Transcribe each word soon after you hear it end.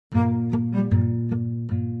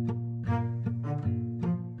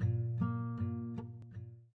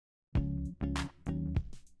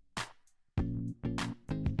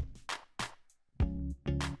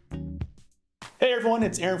Hey everyone,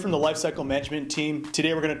 it's Aaron from the Lifecycle Management team.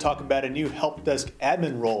 Today we're going to talk about a new help desk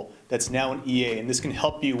admin role that's now in EA, and this can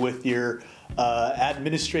help you with your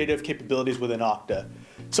administrative capabilities within Okta.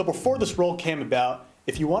 So before this role came about,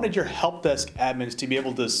 if you wanted your help desk admins to be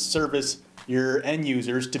able to service your end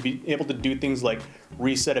users, to be able to do things like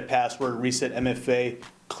reset a password, reset MFA,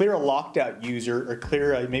 clear a locked out user, or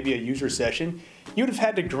clear maybe a user session, you would have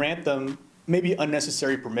had to grant them maybe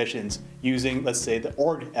unnecessary permissions using, let's say, the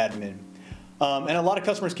org admin. And a lot of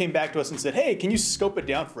customers came back to us and said, hey, can you scope it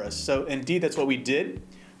down for us? So indeed, that's what we did.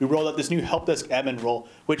 We rolled out this new help desk admin role,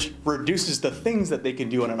 which reduces the things that they can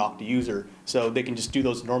do on an Okta user. So they can just do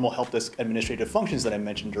those normal help desk administrative functions that I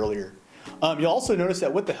mentioned earlier. You'll also notice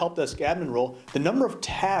that with the help desk admin role, the number of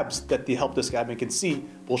tabs that the help desk admin can see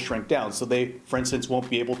will shrink down. So they, for instance, won't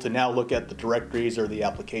be able to now look at the directories or the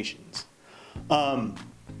applications.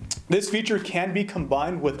 This feature can be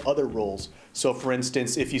combined with other roles. So for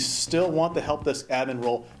instance, if you still want the help desk admin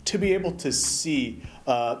role to be able to see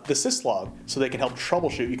the syslog so they can help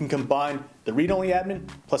troubleshoot, you can combine the read-only admin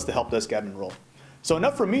plus the help desk admin role. So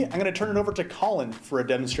enough from me, I'm going to turn it over to Colin for a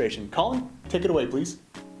demonstration. Colin, take it away, please.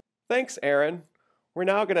 Thanks, Aaron. We're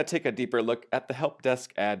now going to take a deeper look at the help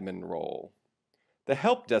desk admin role. The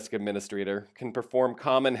help desk administrator can perform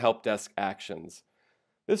common help desk actions.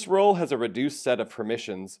 This role has a reduced set of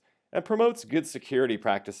permissions and promotes good security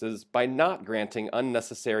practices by not granting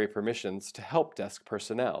unnecessary permissions to help desk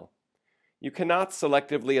personnel. You cannot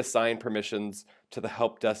selectively assign permissions to the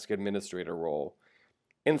help desk administrator role.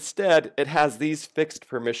 Instead, it has these fixed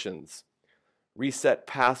permissions: reset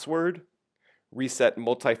password, reset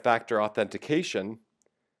multi-factor authentication,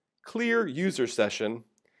 clear user session,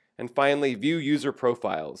 and finally view user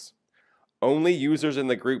profiles. Only users in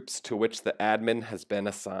the groups to which the admin has been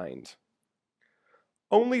assigned.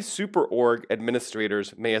 Only super org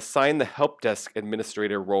administrators may assign the help desk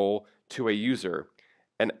administrator role to a user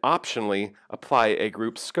and optionally apply a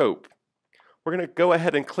group scope. We're going to go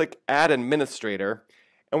ahead and click Add Administrator,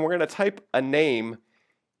 and we're going to type a name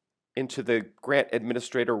into the Grant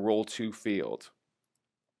Administrator Role To field.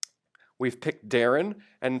 We've picked Darren,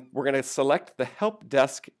 and we're going to select the Help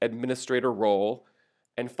Desk Administrator role,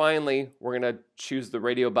 and finally, we're going to choose the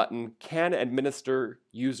radio button, Can Administer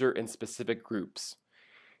User in Specific Groups.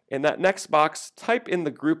 In that next box, type in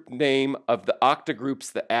the group name of the Okta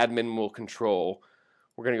groups the admin will control.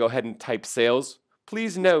 We're going to go ahead and type sales.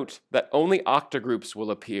 Please note that only Okta groups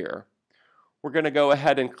will appear. We're going to go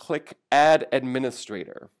ahead and click Add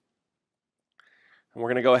Administrator. And we're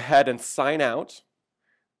going to go ahead and sign out.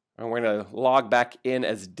 And we're going to log back in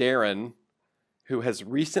as Darren, who has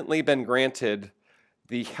recently been granted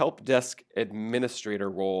the Help Desk Administrator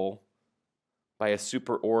role by a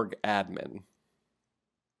super org admin.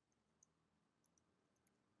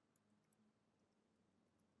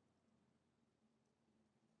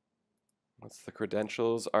 Once the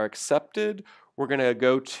credentials are accepted, we're going to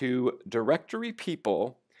go to Directory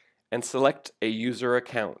People and select a user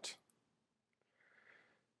account.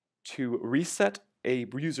 To reset a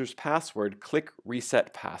user's password, click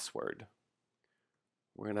Reset Password.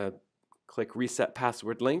 We're going to click Reset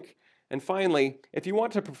Password link. And finally, if you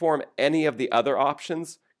want to perform any of the other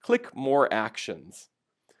options, click More Actions.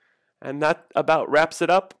 And that about wraps it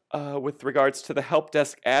up with regards to the help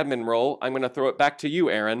desk admin role. I'm going to throw it back to you,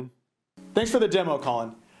 Aaron. Thanks for the demo,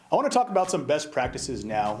 Colin. I want to talk about some best practices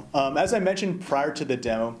now. As I mentioned prior to the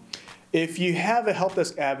demo, if you have a help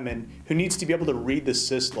desk admin who needs to be able to read the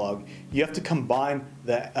syslog, you have to combine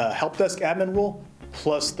the help desk admin role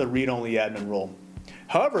plus the read-only admin role.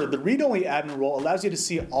 However, the read-only admin role allows you to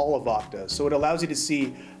see all of Okta. So it allows you to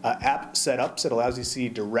see app setups, it allows you to see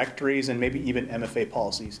directories, and maybe even MFA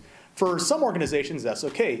policies. For some organizations, that's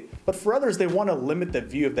okay, but for others, they want to limit the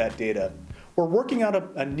view of that data. We're working on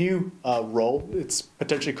a new role. It's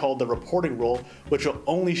potentially called the reporting role, which will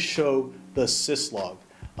only show the syslog.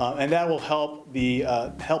 And that will help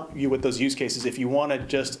you with those use cases if you want to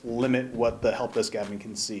just limit what the help desk admin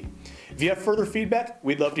can see. If you have further feedback,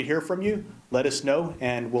 we'd love to hear from you. Let us know,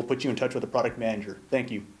 and we'll put you in touch with the product manager.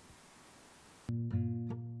 Thank you.